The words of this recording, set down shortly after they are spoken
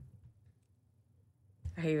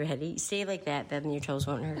Are you ready? Stay like that, then your toes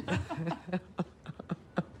won't hurt.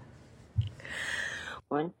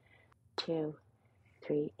 1, 2,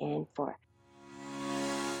 3, and 4.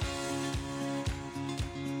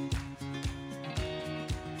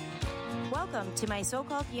 Welcome to my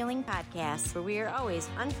so-called healing podcast, where we are always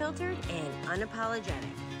unfiltered and unapologetic.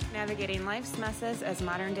 Navigating life's messes as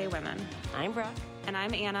modern-day women. I'm Brooke. And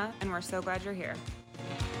I'm Anna, and we're so glad you're here.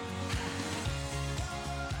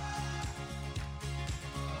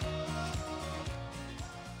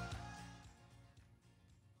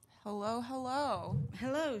 Hello, hello.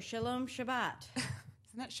 Hello, shalom, Shabbat.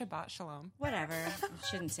 Isn't that Shabbat Shalom? Whatever.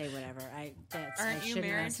 Shouldn't say whatever. Aren't you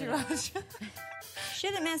married to us?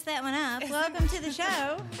 Shouldn't mess that one up. Welcome to the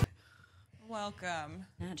show. Welcome.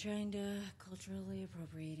 Not trying to culturally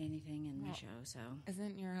appropriate anything in the show, so.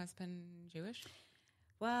 Isn't your husband Jewish?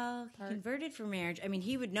 Well, he converted for marriage. I mean,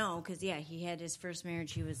 he would know because, he had his first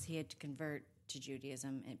marriage. He had to convert to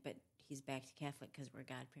Judaism, but he's back to Catholic because we're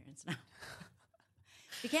godparents now.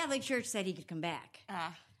 The Catholic Church said he could come back.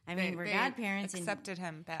 We're godparents. Accepted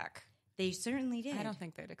him back. They certainly did. I don't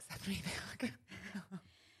think they'd accept me back.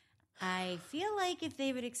 I feel like if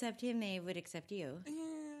they would accept him, they would accept you.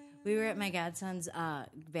 We were at my godson's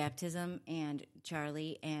baptism, and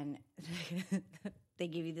Charlie, and they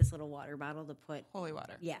give you this little water bottle to put holy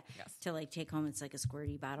water. Yeah, yes. To take home. It's like a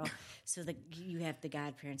squirty bottle. So the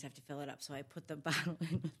godparents have to fill it up. So I put the bottle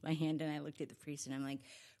in with my hand, and I looked at the priest, and I'm like,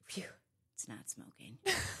 phew. It's not smoking.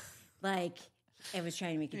 I was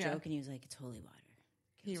trying to make a joke, and he was like, "It's holy water."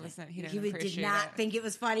 He did not think it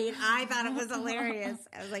was funny, and I thought it was hilarious.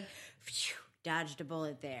 I was like, phew, dodged a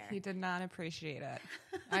bullet there. He did not appreciate it.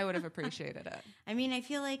 I would have appreciated it. I mean, I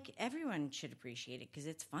feel like everyone should appreciate it because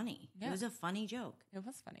it's funny. Yeah. It was a funny joke. It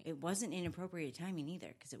was funny. It wasn't inappropriate timing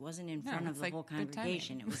either because it wasn't in front of the whole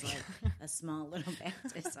congregation. It was like a small little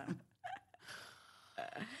baptism.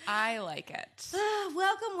 I like it.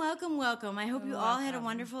 Welcome. I hope you all had a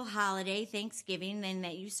wonderful holiday, Thanksgiving, and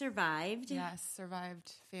that you survived. Yes,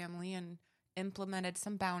 survived family and implemented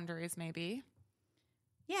some boundaries maybe.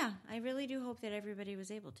 Yeah, I really do hope that everybody was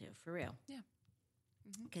able to, for real. Yeah.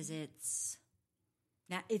 Because it's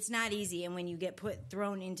not easy, and when you get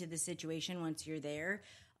thrown into the situation once you're there,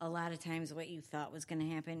 a lot of times what you thought was going to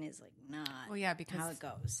happen is not because how it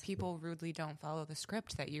goes. People rudely don't follow the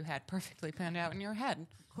script that you had perfectly planned out in your head.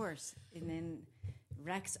 Of course. And then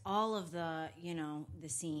wrecks all of the, the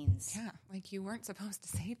scenes. Yeah, you weren't supposed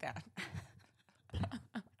to say that.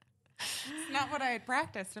 It's not what I had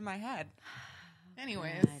practiced in my head.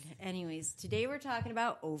 Anyways, today we're talking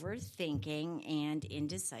about overthinking and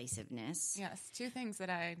indecisiveness. Yes, two things that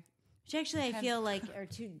which actually I feel like are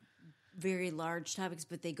two very large topics,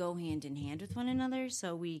 but they go hand in hand with one another,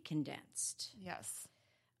 so we condensed. Yes.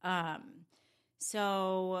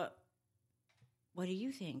 So what do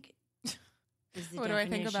you think? What do I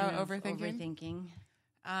think about overthinking? Overthinking.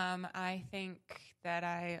 I think that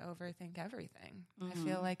I overthink everything. Mm-hmm. I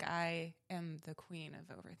feel like I am the queen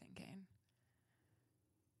of overthinking.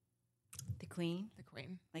 The queen? The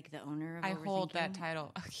queen. Like the owner of overthinking? I hold that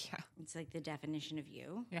title. Oh, yeah. It's like the definition of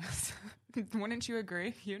you. Yes. Wouldn't you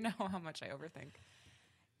agree? You know how much I overthink.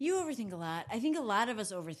 You overthink a lot. I think a lot of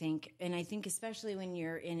us overthink, and I think especially when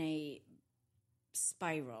you're in a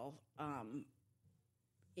spiral,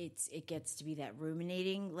 it gets to be that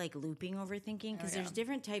ruminating, looping overthinking, because there's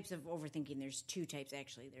different types of overthinking. There's two types,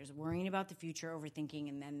 actually. There's worrying about the future overthinking,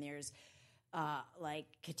 and then there's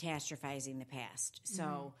catastrophizing the past.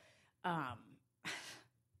 So I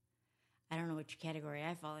don't know which category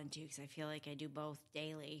I fall into because I feel like I do both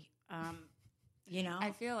daily.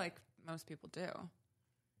 I feel like most people do.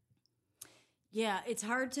 Yeah, it's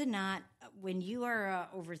hard to not. When you are an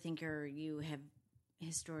overthinker, you have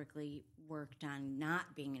historically worked on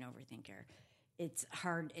not being an overthinker. It's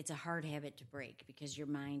hard. It's a hard habit to break because your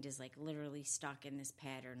mind is literally stuck in this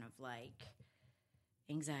pattern of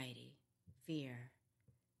anxiety, fear,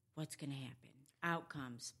 what's going to happen,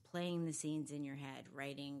 outcomes, playing the scenes in your head,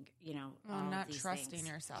 writing, all not of these trusting things.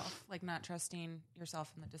 yourself, not trusting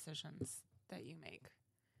yourself in the decisions that you make.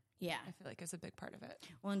 Yeah. I feel like is a big part of it.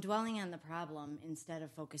 Well, and dwelling on the problem instead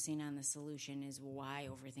of focusing on the solution is why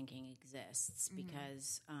overthinking exists.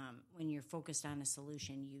 Because when you're focused on a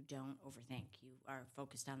solution, you don't overthink. You are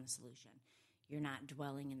focused on the solution. You're not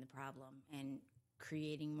dwelling in the problem and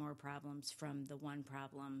creating more problems from the one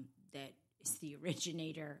problem that is the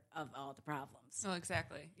originator of all the problems. Oh,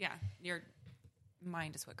 exactly. Yeah. Your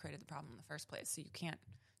mind is what created the problem in the first place, so you can't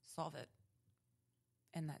solve it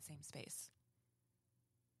in that same space.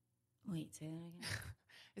 Wait, say that again?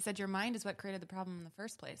 I said your mind is what created the problem in the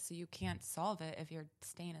first place, so you can't solve it if you're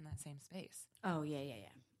staying in that same space. Oh, yeah.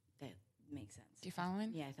 That makes sense. Do you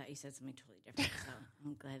following? Yeah, I thought you said something totally different, so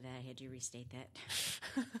I'm glad that I had to restate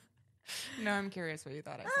that. No, I'm curious what you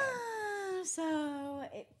thought I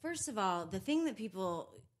said. First of all, the thing that people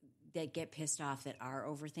that get pissed off that are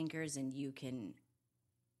overthinkers, and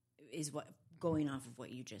is what going off of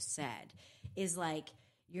what you just said, is like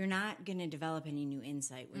you're not going to develop any new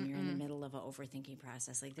insight when you're in the middle of an overthinking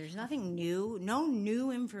process. Like there's nothing new, no new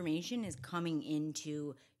information is coming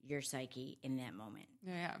into your psyche in that moment.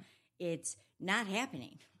 Yeah. It's not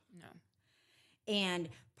happening. No. And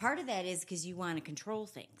part of that is because you want to control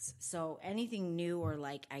things. So anything new or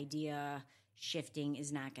like idea shifting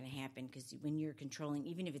is not going to happen because when you're controlling,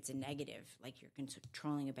 even if it's a negative, like you're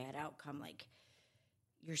controlling a bad outcome, like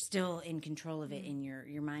you're still in control of it and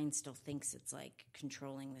your mind still thinks it's like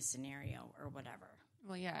controlling the scenario or whatever.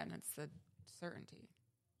 Well, yeah, and it's the certainty.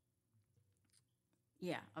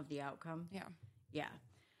 Yeah, of the outcome. Yeah. Yeah.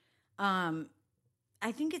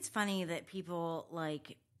 I think it's funny that people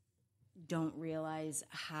like don't realize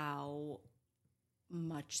how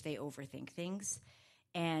much they overthink things.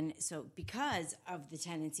 And so because of the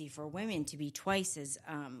tendency for women to be twice as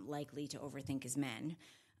likely to overthink as men,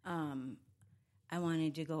 I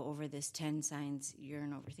wanted to go over this 10 signs you're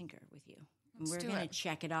an overthinker with you. We're going to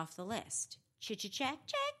check it off the list. Check.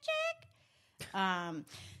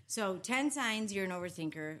 So 10 signs you're an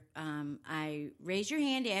overthinker. I raise your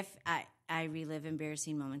hand if I relive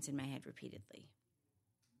embarrassing moments in my head repeatedly.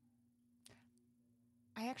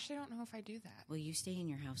 I actually don't know if I do that. Well, you stay in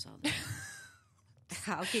your house all the time.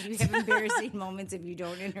 How can you have embarrassing moments if you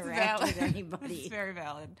don't interact with anybody? It's very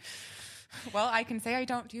valid. Well, I can say I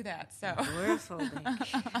don't do that, so.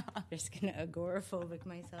 Agoraphobic. Just going to agoraphobic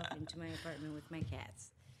myself into my apartment with my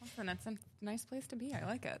cats. Listen, that's a nice place to be. I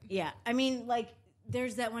like it. Yeah. I mean, like,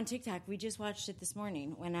 there's that one TikTok. We just watched it this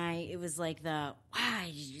morning when it was like why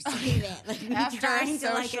did you say that? Like, after trying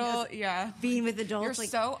social, being with adults. You're like,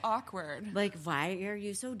 so awkward. Like, why are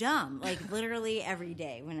you so dumb? Like, literally every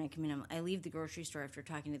day when I come in, I leave the grocery store after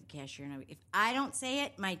talking to the cashier, and if I don't say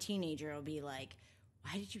it, my teenager will be like,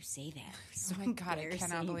 why did you say that? So oh my God, I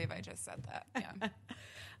cannot believe I just said that.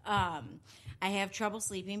 Yeah. I have trouble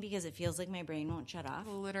sleeping because it feels like my brain won't shut off.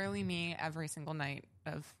 Literally me every single night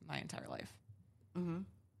of my entire life. Mm-hmm.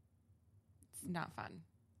 It's not fun.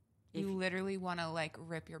 You literally want to like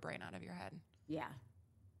rip your brain out of your head. Yeah.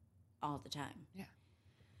 All the time. Yeah.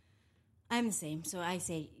 I'm the same. So I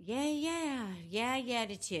say, yeah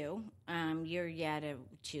to 2. You're yeah to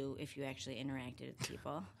 2 if you actually interacted with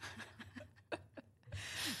people.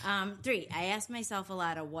 3, I ask myself a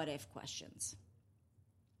lot of what if questions.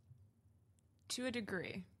 To a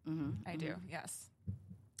degree. I do, yes.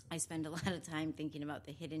 I spend a lot of time thinking about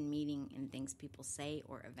the hidden meaning in things people say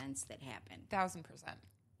or events that happen. 1,000%.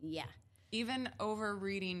 Yeah. Even over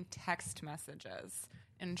reading text messages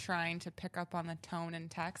and trying to pick up on the tone in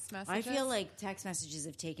text messages. I feel like text messages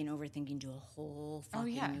have taken overthinking to a whole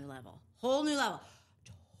fucking new level. Whole new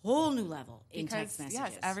level in text messages.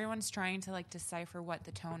 Yes, everyone's trying to like decipher what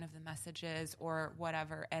the tone of the message is or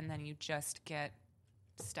whatever, and then you just get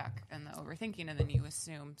stuck in the overthinking, and then you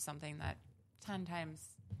assume something that 10 times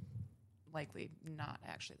likely not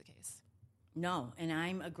actually the case. No, and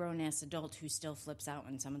I'm a grown-ass adult who still flips out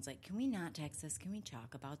when someone's like, can we not text this? Can we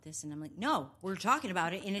talk about this? And I'm like, no, we're talking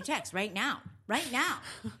about it in a text right now. Right now.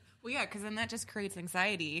 Well, yeah, because then that just creates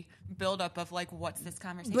anxiety, buildup of like, what's this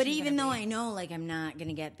conversation? But even though I know, like, I'm not going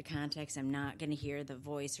to get the context, I'm not going to hear the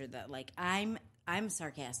voice or the, like, I'm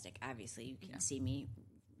sarcastic, obviously. You can see me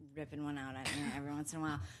ripping one out every once in a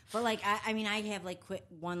while. But, like, I mean, I have, like, quick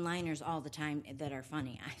one-liners all the time that are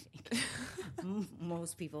funny, I think.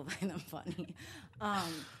 Most people find them funny.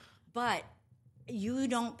 But you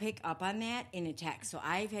don't pick up on that in a text. So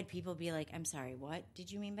I've had people be like, I'm sorry, what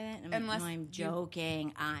did you mean by that? And I'm like, no, I'm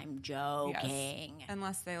joking. I'm joking. Yes.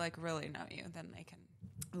 Unless they, like, really know you, then they can.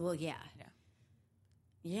 Well, yeah.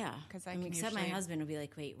 Yeah. Because I mean, except my husband will be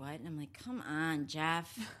like, wait, what? And I'm like, come on,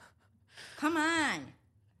 Jeff. Come on.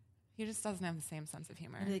 He just doesn't have the same sense of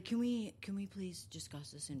humor. Like, can we please discuss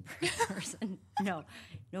this in person? No,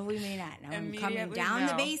 we may not. Now I'm coming down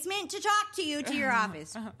the basement to talk to you to your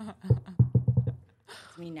office.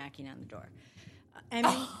 It's me knocking on the door. I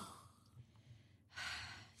mean,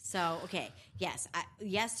 so okay, yes,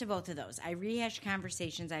 yes to both of those. I rehash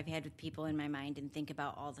conversations I've had with people in my mind and think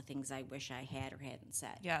about all the things I wish I had or hadn't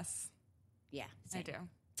said. Yes, yeah, same. I do.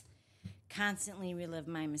 Constantly relive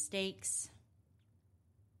my mistakes.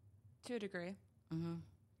 To a degree. Mm-hmm.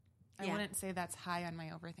 I wouldn't say that's high on my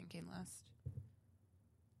overthinking list.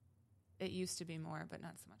 It used to be more, but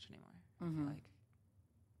not so much anymore. Mm-hmm. I feel like.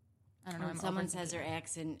 I don't know. When someone says or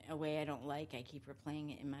acts in a way I don't like, I keep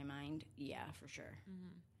replaying it in my mind. Yeah, for sure.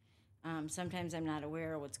 Sometimes I'm not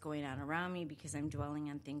aware of what's going on around me because I'm dwelling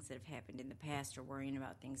on things that have happened in the past or worrying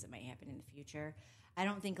about things that might happen in the future. I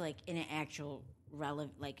don't think like in an actual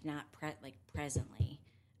presently.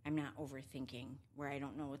 I'm not overthinking where I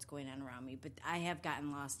don't know what's going on around me, but I have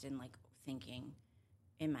gotten lost in like thinking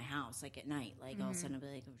in my house, like at night, like all of a sudden I'll be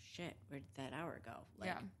like, oh shit, where did that hour go?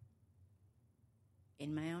 Like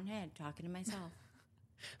in my own head, talking to myself.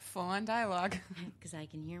 Full on dialogue. Because I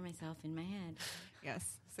can hear myself in my head.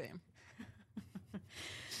 Yes, same.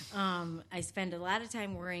 I spend a lot of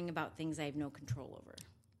time worrying about things I have no control over.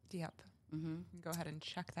 Yep. Mm-hmm. Go ahead and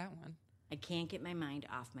check that one. I can't get my mind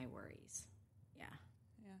off my worries. Yeah.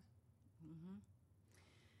 Yeah. Mm-hmm.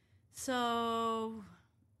 So,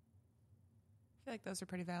 I feel like those are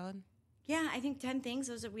pretty valid. Yeah, I think 10 things,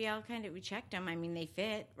 those that we checked them. I mean, they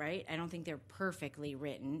fit, right? I don't think they're perfectly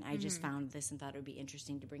written. I just found this and thought it would be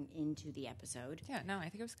interesting to bring into the episode. Yeah, no, I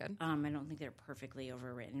think it was good. I don't think they're perfectly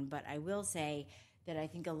overwritten, but I will say that I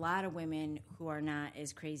think a lot of women who are not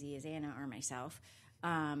as crazy as Anna or myself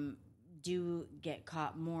do get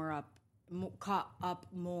caught up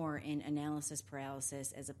more in analysis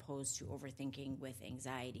paralysis as opposed to overthinking with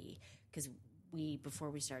anxiety. Because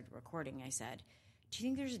before we started recording, I said, do you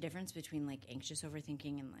think there's a difference between like anxious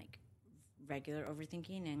overthinking and like regular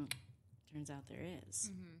overthinking? And turns out there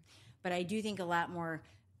is. Mm-hmm. But I do think a lot more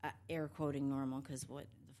air quoting normal, because what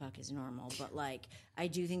the fuck is normal? But like I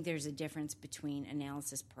do think there's a difference between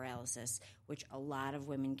analysis paralysis, which a lot of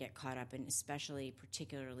women get caught up in,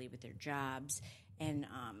 particularly with their jobs and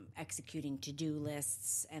executing to-do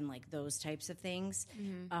lists and like those types of things.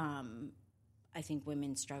 Mm-hmm. I think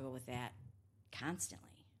women struggle with that constantly.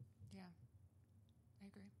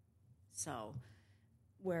 So,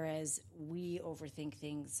 whereas we overthink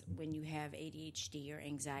things when you have ADHD or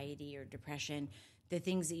anxiety or depression, the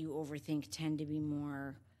things that you overthink tend to be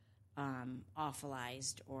more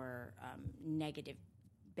awfulized or negative,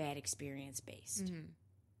 bad experience based. Mm-hmm.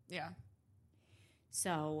 Yeah.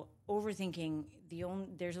 So, overthinking,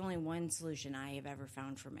 there's only one solution I have ever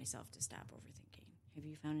found for myself to stop overthinking. Have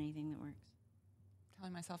you found anything that works?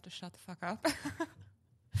 Telling myself to shut the fuck up.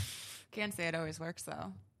 Can't say it always works,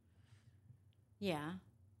 though. Yeah.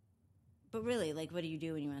 But really, like, what do you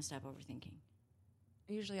do when you want to stop overthinking?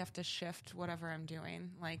 I usually have to shift whatever I'm doing.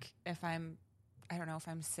 Like, if I'm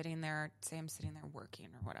sitting there, say I'm sitting there working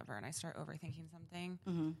or whatever, and I start overthinking something,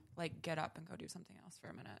 like, get up and go do something else for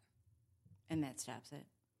a minute. And that stops it?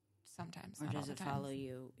 Sometimes. Or does it follow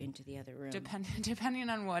you into the other room? Depending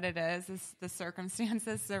on what it is the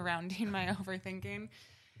circumstances surrounding my overthinking,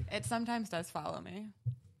 it sometimes does follow me.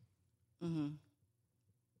 Mm-hmm.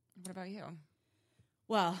 What about you?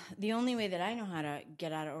 Well, the only way that I know how to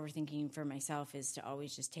get out of overthinking for myself is to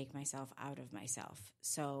always just take myself out of myself.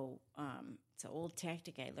 So it's an old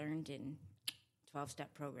tactic I learned in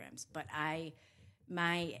 12-step programs. But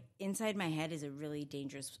inside my head is a really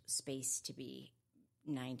dangerous space to be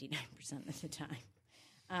 99% of the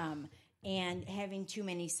time. And having too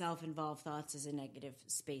many self-involved thoughts is a negative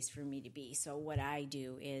space for me to be. So what I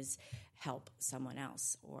do is help someone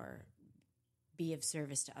else or be of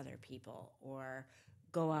service to other people or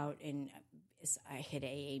go out and I hit an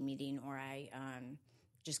AA meeting or I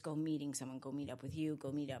just go meeting someone, go meet up with you,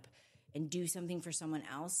 go meet up and do something for someone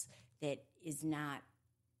else that is not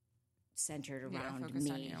centered around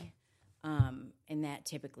me. On you. And that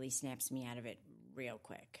typically snaps me out of it real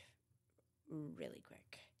quick, really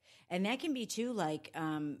quick. And that can be too like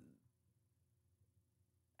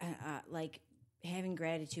having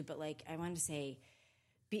gratitude, but like I want to say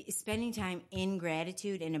spending time in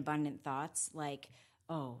gratitude and abundant thoughts like,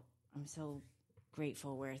 oh, I'm so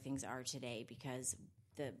grateful where things are today because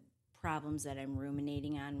the problems that I'm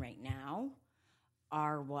ruminating on right now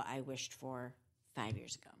are what I wished for 5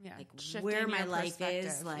 years ago. Yeah, like where my life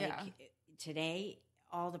is, like today,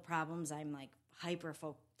 all the problems I'm like hyper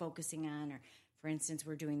focusing on, or for instance,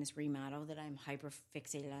 we're doing this remodel that I'm hyper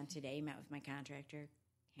fixated on today. Met with my contractor,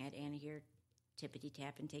 had Anna here tippity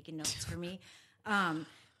tap and taking notes for me.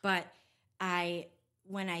 But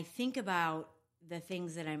when I think about the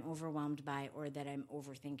things that I'm overwhelmed by or that I'm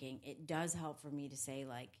overthinking, it does help for me to say,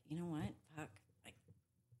 like, you know what? Fuck. Like,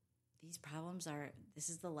 these problems this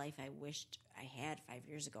is the life I wished I had 5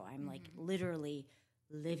 years ago. I'm like literally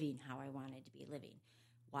living how I wanted to be living.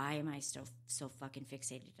 Why am I so fucking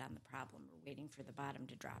fixated on the problem or waiting for the bottom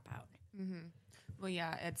to drop out? Mm-hmm. Well,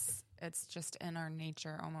 yeah, it's just in our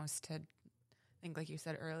nature almost to think, like you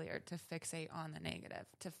said earlier, to fixate on the negative,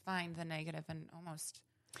 to find the negative in almost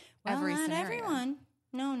every not scenario. Everyone.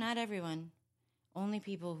 No, not everyone. Only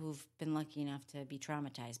people who've been lucky enough to be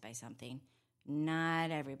traumatized by something.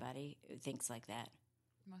 Not everybody thinks like that.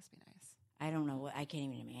 Must be nice. I don't know. I can't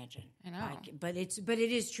even imagine. I know. But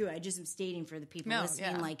it is true. I just am stating for the people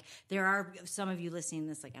listening. Yeah. Like, there are some of you listening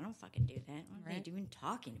that's like, I don't fucking do that. What are you even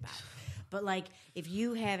talking about? But, like, if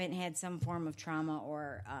you haven't had some form of trauma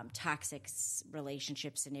or toxic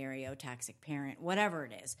relationship scenario, toxic parent, whatever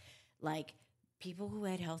it is, like, people who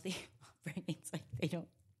had healthy brains, like, they don't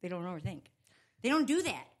overthink. They don't do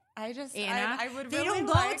that. I just, Anna, I would they really don't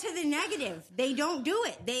go like... to the negative. They don't do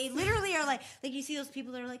it. They literally are like you see those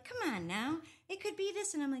people that are like, come on now, it could be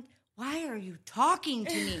this. And I'm like, why are you talking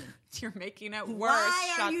to me? You're making it worse. Why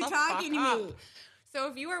are Shut you the talking fuck to up. me? So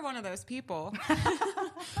if you are one of those people,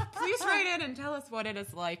 please write in and tell us what it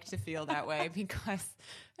is like to feel that way, because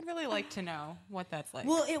I'd really like to know what that's like.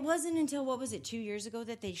 Well, it wasn't until, 2 years ago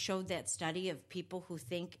that they showed that study of people who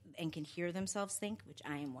think and can hear themselves think, which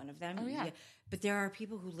I am one of them. Oh, yeah. But there are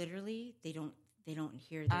people who literally, they don't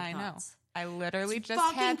hear their thoughts. I literally It's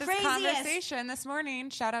just had this fucking craziest. conversation this morning.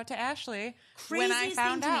 Shout out to Ashley. Craziest when I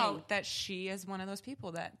found thing to me. out that she is one of those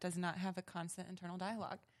people that does not have a constant internal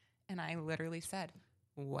dialogue. And I literally said,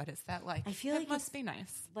 what is that like? I feel it like must it's be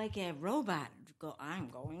nice. Like a robot. I'm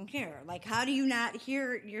going here. Like, how do you not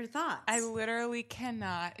hear your thoughts? I literally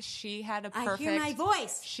cannot. She had a perfect... I hear my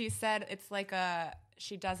voice. She said it's like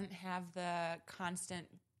she doesn't have the constant,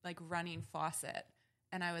 like, running faucet.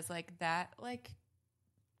 And I was like, that, like,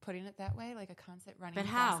 putting it that way, like a constant running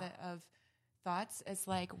faucet of thoughts, is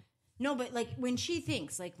like... No, but, like, when she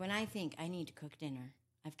thinks, like, when I think I need to cook dinner,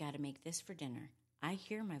 I've got to make this for dinner, I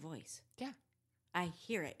hear my voice. Yeah. I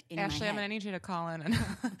hear it in Ashley, my head. I'm going to need you to call in and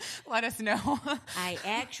let us know. I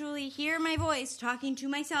actually hear my voice talking to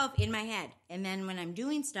myself in my head. And then when I'm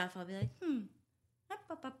doing stuff, I'll be like,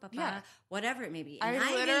 Yeah. whatever it may be. And I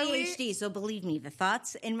I'm literally- ADHD, so believe me, the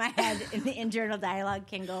thoughts in my head in the internal dialogue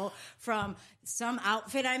can go from some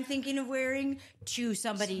outfit I'm thinking of wearing to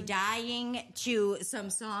somebody dying to some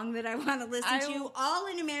song that I want to listen to, all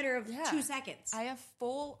in a matter of 2 seconds. I have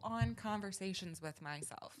full-on conversations with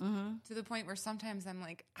myself to the point where sometimes I'm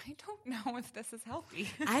like, I don't know if this is healthy.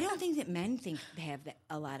 I don't think that men have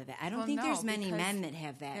a lot of that. I don't think there's many because men that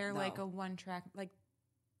have that. They're though. like a one-track, like,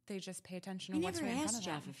 they just pay attention I to what's never right in front asked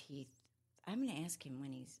of Jeff them. if I'm going to ask him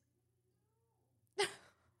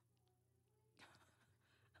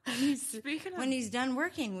when he's done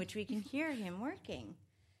working, which we can hear him working.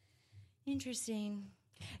 Interesting.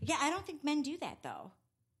 Yeah, I don't think men do that though.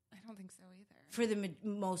 I don't think so either. For the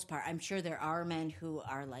most part, I'm sure there are men who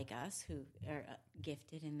are like us, who are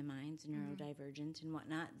gifted in the minds, neurodivergent and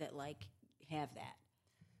whatnot, that like have that.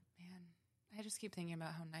 Man, I just keep thinking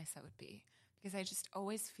about how nice that would be. Because I just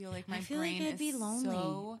always feel like my I feel brain like I'd be is lonely.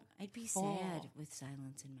 so I'd be full. sad with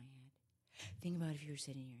silence in my head. Think about if you were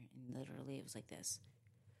sitting here and literally it was like this.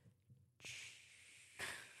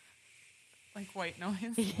 Like white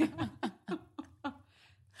noise.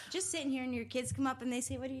 Just sitting here and your kids come up and they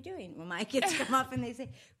say, "What are you doing?" Well, my kids come up and they say,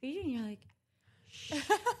 "What are you doing?" You're like, "Shh."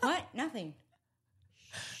 What? Nothing.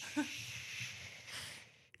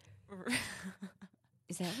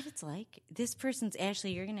 Is that what it's like? This person's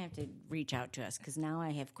Ashley. You're gonna have to reach out to us because now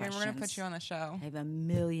I have questions. We're gonna put you on the show. I have a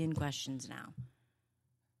million questions now.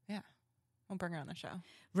 Yeah, we'll bring her on the show.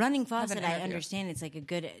 Running faucet, I interview. understand. It's like a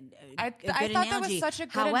good I good thought analogy. that was such a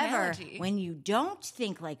good However, analogy. when you don't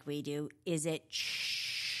think like we do, is it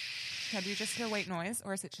Yeah, do you just hear white noise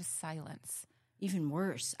or is it just silence? even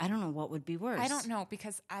worse? I don't know what would be worse. I don't know,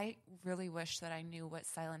 because I really wish that I knew what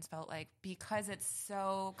silence felt like, because it's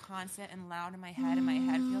so constant and loud in my head, and my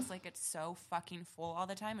head feels like it's so fucking full all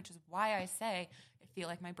the time, which is why I say I feel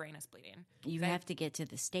like my brain is bleeding. You have to get to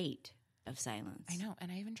the state of silence. I know,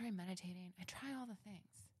 and I even try meditating. I try all the things.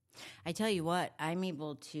 I tell you what, I'm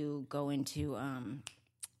able to go into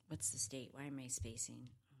what's the state? Why am I spacing?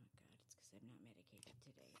 Oh my god, it's because I'm not medicated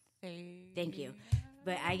today. Thank you.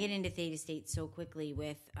 But I get into theta state so quickly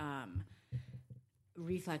with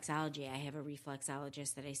reflexology. I have a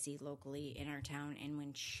reflexologist that I see locally in our town, and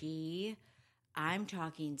when I'm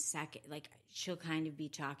talking second, like she'll kind of be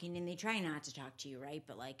talking, and they try not to talk to you, right?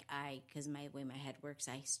 But like because my way my head works,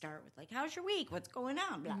 I start with like, "How's your week? What's going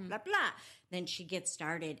on?" Blah blah blah. Then she gets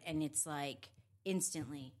started, and it's like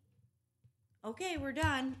instantly, "Okay, we're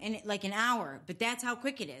done," and like an hour. But that's how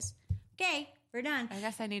quick it is. Okay, we're done. I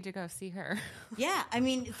guess I need to go see her. Yeah, I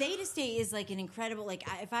mean, theta state is like an incredible. Like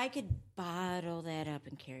if I could bottle that up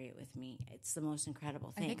and carry it with me, it's the most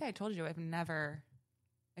incredible thing. I think I told you I've never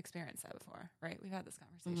experienced that before, right? We've had this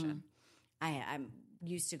conversation. I'm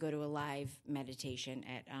used to go to a live meditation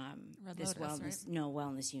at Red this Lotus,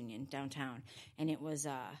 wellness union downtown, and it was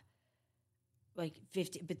like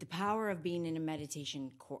 50. But the power of being in a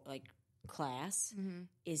meditation class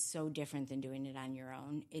is so different than doing it on your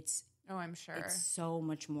own. It's Oh, I'm sure. It's so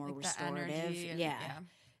much more Like the restorative. energy and- yeah. yeah.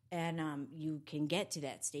 And you can get to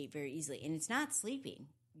that state very easily. And it's not sleeping.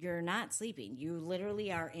 You're not sleeping. You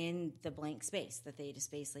literally are in the blank space, the theta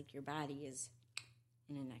space, like your body is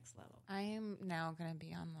in a next level. I am now going to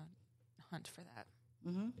be on the hunt for that.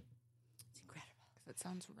 Mm-hmm. It's incredible. Because it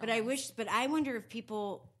sounds real But I wonder if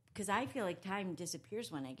people, because I feel like time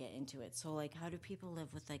disappears when I get into it. So, like, how do people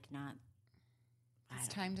live with, like, not. Does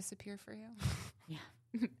time disappear for you? Yeah.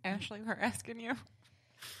 Ashley, we're asking you.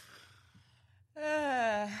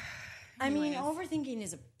 I mean,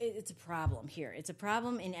 overthinking it's a problem here. It's a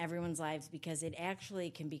problem in everyone's lives because it actually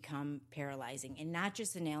can become paralyzing, and not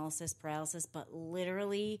just analysis paralysis, but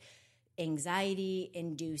literally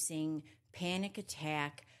anxiety-inducing, panic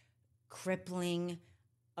attack, crippling,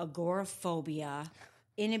 agoraphobia,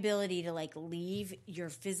 inability to like leave your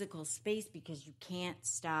physical space because you can't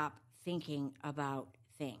stop thinking about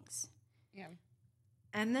things. Yeah.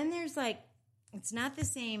 And then there's like, it's not the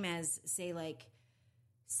same as, say, like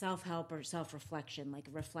self-help or self-reflection, like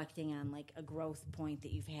reflecting on like a growth point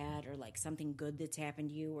that you've had or like something good that's happened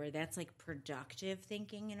to you, or that's like productive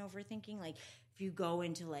thinking and overthinking. Like if you go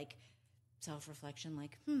into like self-reflection,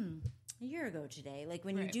 like, a year ago today, like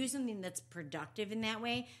when you do something that's productive in that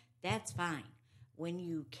way, that's fine. When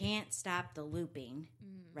you can't stop the looping,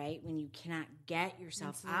 right? When you cannot get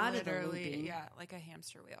yourself out of the looping. Yeah, like a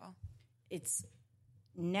hamster wheel. It's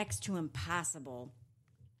next to impossible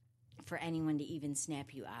for anyone to even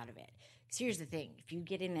snap you out of it. Because here's the thing. If you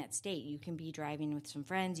get in that state, you can be driving with some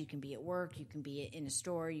friends, you can be at work, you can be in a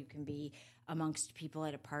store, you can be amongst people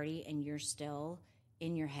at a party, and you're still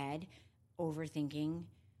in your head overthinking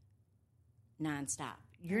nonstop.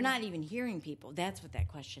 You're not even hearing people. That's what that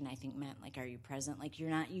question, I think, meant. Like, are you present? Like, you're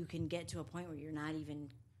not, you can get to a point where you're not even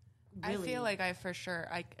really. I feel like I for sure,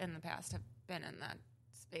 in the past, have been in that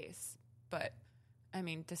space. But, I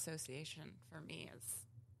mean, dissociation for me is,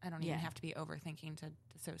 I don't even have to be overthinking to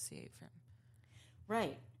dissociate from.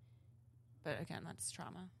 Right. But again, that's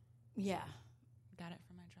trauma. Yeah. Got it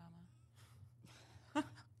from my trauma.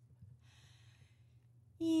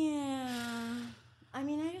 Yeah. I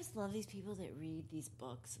mean, I just love these people that read these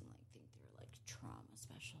books and like think they're like trauma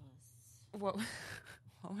specialists. What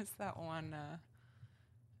was that one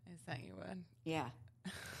I sent you in? Yeah.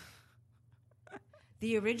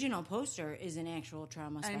 The original poster is an actual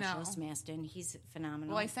trauma specialist, Maston. He's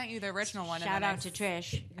phenomenal. Well, I sent you the original one. Shout out to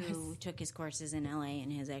Trish, who took his courses in LA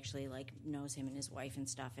and has actually like knows him and his wife and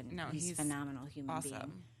stuff. And he's a phenomenal human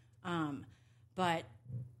being. But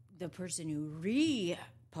the person who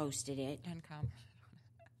reposted it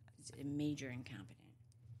is a major incompetent.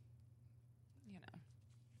 You know.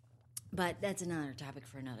 But that's another topic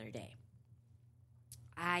for another day.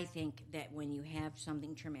 I think that when you have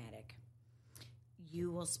something traumatic,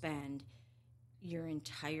 you will spend your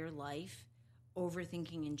entire life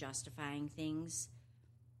overthinking and justifying things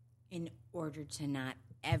in order to not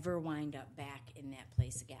ever wind up back in that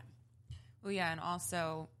place again. Well, yeah, and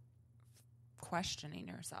also questioning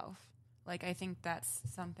yourself. Like, I think that's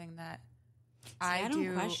something that I don't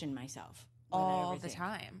do question myself all the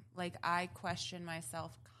time. Like, I question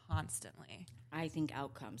myself constantly. I think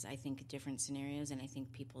outcomes. I think different scenarios, and I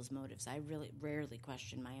think people's motives. I really rarely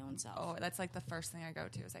question my own self. Oh, that's like the first thing I go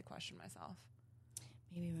to is I question myself.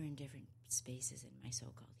 Maybe we're in different spaces in my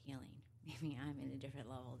so-called healing. Maybe I'm in a different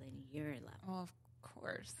level than your level. Well, of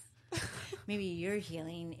course. Maybe your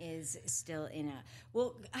healing is still in a...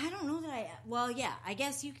 Well, I don't know that Well, yeah, I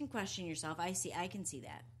guess you can question yourself. I can see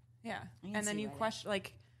that. Yeah. And then you question,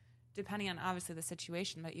 like, depending on obviously the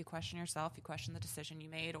situation, but you question yourself, you question the decision you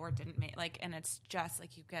made or didn't make, like, and it's just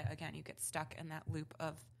like you get stuck in that loop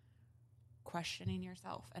of questioning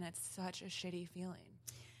yourself, and it's such a shitty feeling.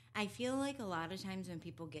 I feel like a lot of times when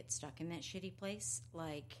people get stuck in that shitty place,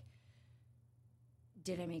 like,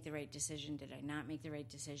 did I make the right decision? Did I not make the right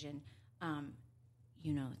decision?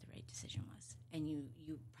 You know what the right decision was, and you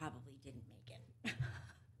probably didn't make it.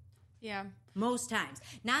 Yeah. Most times.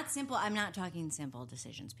 Not simple. I'm not talking simple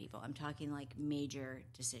decisions, people. I'm talking like major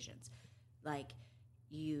decisions. Like,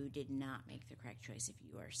 you did not make the correct choice if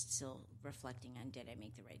you are still reflecting on, did I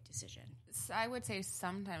make the right decision? So I would say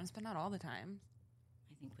sometimes, but not all the time.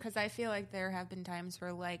 I think because I feel like there have been times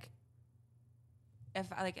where, like,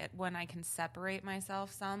 when I can separate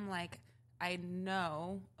myself some, like, I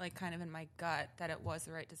know, like, kind of in my gut that it was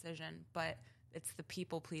the right decision, but it's the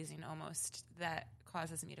people pleasing almost that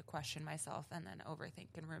causes me to question myself and then overthink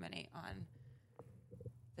and ruminate on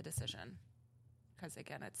the decision. Because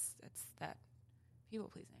again, it's that people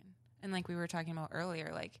pleasing. And like we were talking about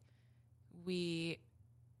earlier, like,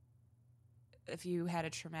 if you had a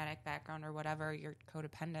traumatic background or whatever, you're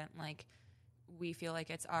codependent, like, we feel like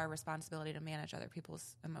it's our responsibility to manage other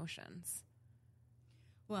people's emotions.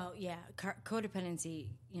 Well, yeah, codependency,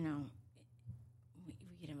 you know, we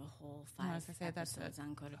could have a whole 5 episodes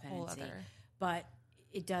on codependency. But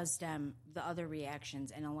it does stem the other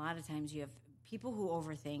reactions. And a lot of times you have people who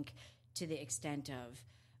overthink to the extent of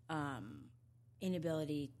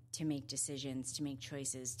inability to make decisions, to make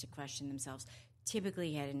choices, to question themselves,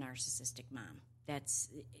 typically had a narcissistic mom. That's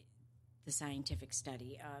the scientific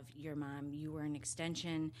study of your mom. You were an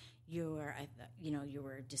extension. You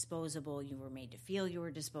were disposable. You were made to feel you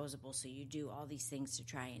were disposable. So you do all these things to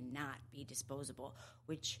try and not be disposable.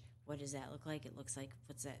 Which, what does that look like? It looks like,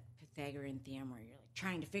 what's that Pythagorean theorem where you're like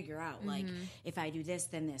trying to figure out, like, if I do this,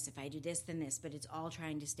 then this. If I do this, then this. But it's all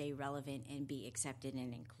trying to stay relevant and be accepted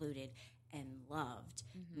and included and loved,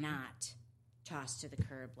 not tossed to the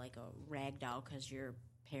curb like a rag doll because your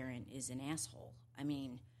parent is an asshole. I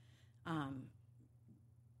mean, I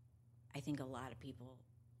think a lot of people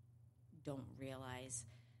don't realize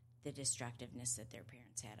the destructiveness that their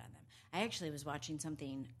parents had on them. I actually was watching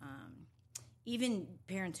something, even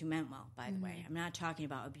parents who meant well, by the way. I'm not talking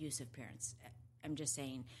about abusive parents. I'm just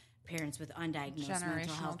saying parents with undiagnosed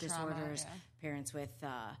mental health disorders, parents with,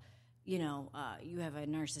 you have a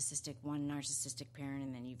one narcissistic parent,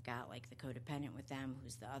 and then you've got like the codependent with them,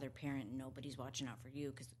 who's the other parent, and nobody's watching out for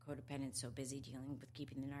you because the codependent's so busy dealing with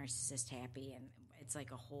keeping the narcissist happy, and it's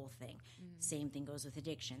like a whole thing. Same thing goes with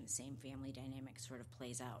addiction. The same family dynamic sort of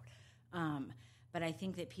plays out. But I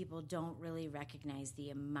think that people don't really recognize the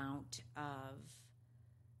amount of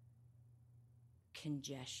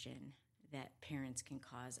congestion that parents can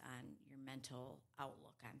cause on your mental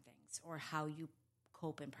outlook on things or how you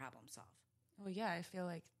cope and problem solve. Well, yeah, I feel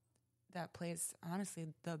like that plays, honestly,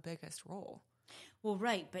 the biggest role. Well,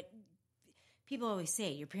 right, but people always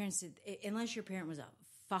say your parents, unless your parent was a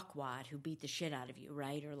fuckwad who beat the shit out of you,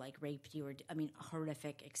 right, or like raped you, or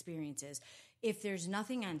horrific experiences. If there's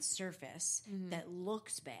nothing on surface that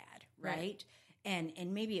looks bad, right? And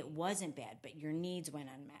maybe it wasn't bad, but your needs went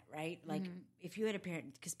unmet, right? Like if you had a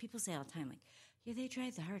parent, because people say all the time, like, yeah, they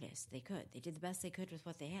tried the hardest they could. They did the best they could with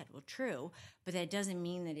what they had. Well, true, but that doesn't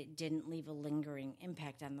mean that it didn't leave a lingering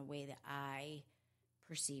impact on the way that I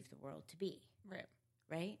perceive the world to be. Right.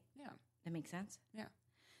 Right? Yeah. That makes sense? Yeah.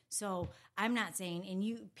 So I'm not saying,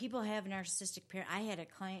 and people have narcissistic parent. I had a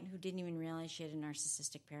client who didn't even realize she had a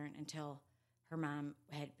narcissistic parent until her mom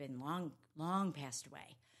had been long passed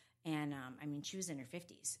away. And, she was in her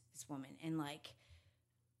 50s, this woman. And, like,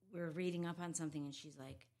 we were reading up on something, and she's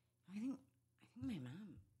like, I think my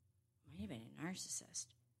mom might have been a narcissist.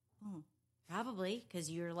 Oh, probably,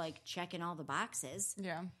 because you're, like, checking all the boxes.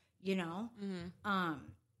 Yeah. You know?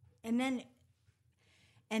 And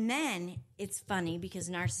then it's funny because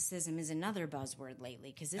narcissism is another buzzword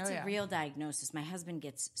lately because it's a real diagnosis. My husband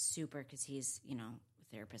gets super, because he's, a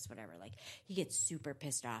therapist, whatever. Like, he gets super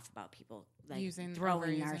pissed off about people like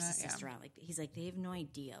throwing narcissists around. Like, he's like, they have no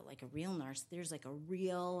idea. Like, a real there's like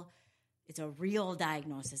it's a real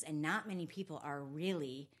diagnosis, and not many people are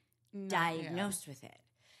really diagnosed with it.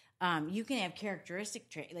 You can have characteristic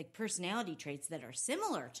like personality traits that are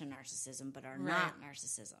similar to narcissism, but are not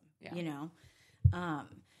narcissism. Yeah.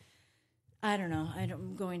 I don't know.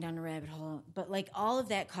 I'm going down a rabbit hole, but like all of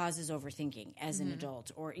that causes overthinking as an adult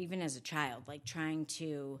or even as a child, like trying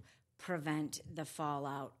to prevent the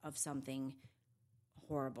fallout of something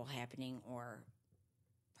horrible happening or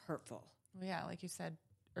hurtful. Well, yeah, like you said,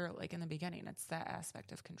 or like in the beginning, it's that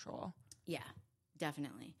aspect of control. Yeah,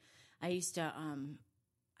 definitely. I used to,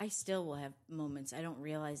 I still will have moments, I don't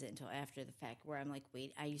realize it until after the fact, where I'm like,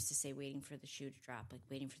 I used to say waiting for the shoe to drop, like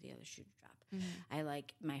waiting for the other shoe to drop. I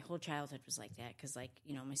my whole childhood was like that because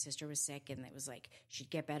my sister was sick and it was like she'd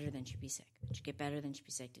get better, then she'd be sick. She'd get better, then she'd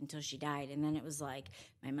be sick until she died. And then it was like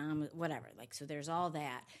my mom, whatever. Like, so there's all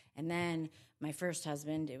that. And then my first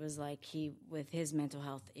husband, it was like with his mental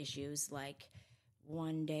health issues, like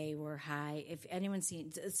one day we're high. If anyone's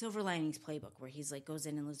seen Silver Linings Playbook, where he's like goes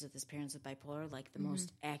in and lives with his parents with bipolar, like the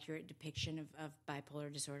most accurate depiction of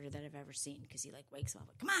bipolar disorder that I've ever seen, because he like wakes up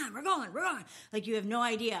like, come on, we're going. Like, you have no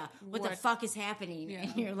idea what the fuck is happening. Yeah.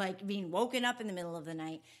 And you're like being woken up in the middle of the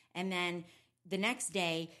night. And then the next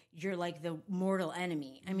day you're like the mortal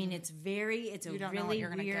enemy. I mean, it's a really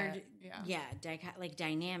weird,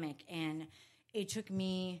 dynamic. And it took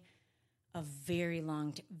me a very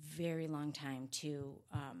long time to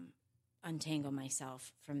untangle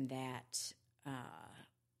myself from that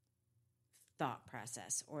thought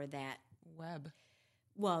process or that web.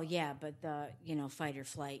 Well, yeah, but the fight or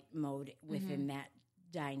flight mode within that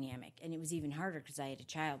dynamic, and it was even harder because I had a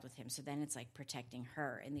child with him. So then it's like protecting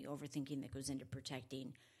her and the overthinking that goes into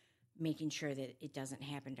protecting making sure that it doesn't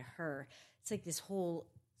happen to her. It's like this whole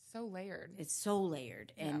So layered. it's so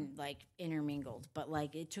layered and like intermingled, but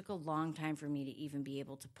like it took a long time for me to even be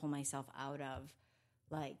able to pull myself out of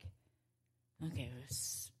like, okay,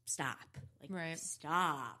 stop, like Right.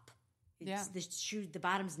 stop. Yeah. The shoe, the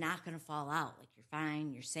bottom's not going to fall out. Like you're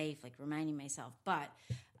fine, you're safe. Like reminding myself, but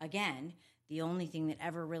again, the only thing that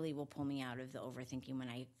ever really will pull me out of the overthinking when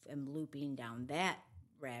I am looping down that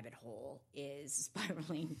rabbit hole is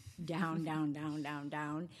spiraling down,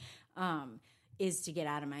 down, is to get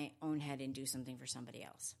out of my own head and do something for somebody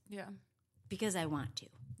else. Yeah. Because I want to.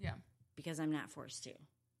 Yeah. Because I'm not forced to.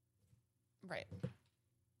 Right.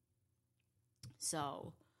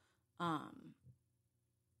 So, Is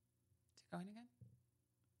it going again?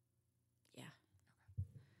 yeah.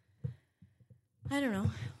 I don't know.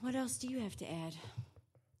 What else do you have to add?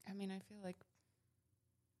 I mean, I feel like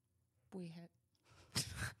we hit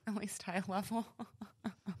at least high level.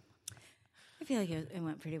 I feel like it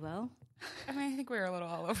went pretty well. I mean, I think we were a little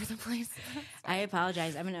all over the place. I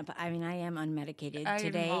apologize. I am unmedicated I am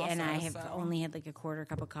today, and I have also, so. only had like a quarter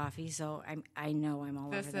cup of coffee, so I know I'm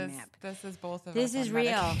all over the map. This is both of This us is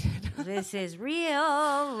real. unmedicated. This is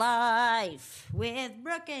real life with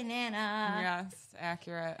Brooke and Anna. Yes,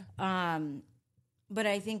 accurate. But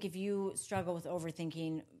I think if you struggle with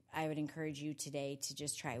overthinking, I would encourage you today to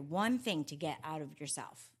just try one thing to get out of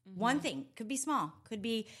yourself. Mm-hmm. One thing. Could be small. Could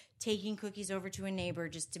be taking cookies over to a neighbor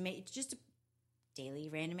just to make just a daily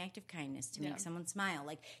random act of kindness to make someone smile.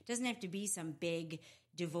 Like it doesn't have to be some big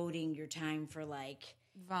devoting your time for like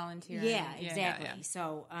volunteering. Yeah, exactly. Yeah.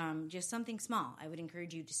 So just something small. I would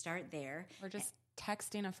encourage you to start there. Or just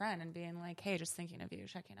texting a friend and being like, hey, just thinking of you,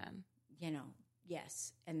 checking in. You know,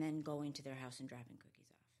 yes. And then going to their house and dropping cookies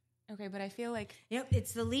off. Okay, but I feel like... Yep,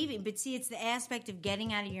 it's the leaving. But see, it's the aspect of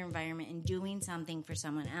getting out of your environment and doing something for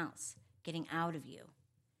someone else. Getting out of you.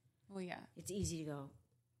 Well, yeah. It's easy to go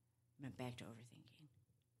back to overthinking.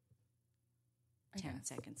 10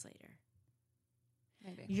 seconds later.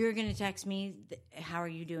 Maybe. You're going to text me, how are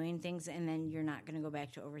you doing things, and then you're not going to go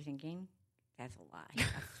back to overthinking? That's a lie.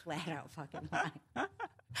 A flat out fucking lie.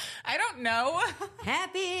 I don't know.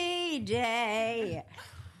 Happy day.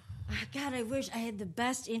 God, I wish I had the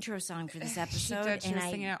best intro song for this episode, and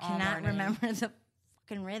I cannot remember the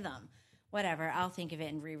fucking rhythm. Whatever, I'll think of it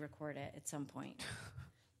and re-record it at some point.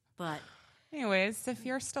 But anyways, if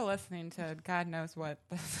you're still listening to God knows what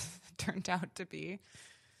this turned out to be,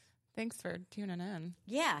 thanks for tuning in.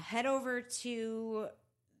 Yeah, head over to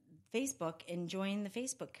Facebook and join the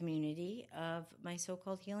Facebook community of My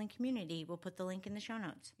So-Called Healing Community. We'll put the link in the show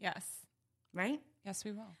notes. Yes. Right? Yes,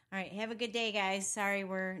 we will. All right, have a good day, guys. Sorry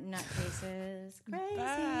we're nutcases. Crazy.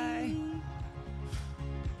 Bye.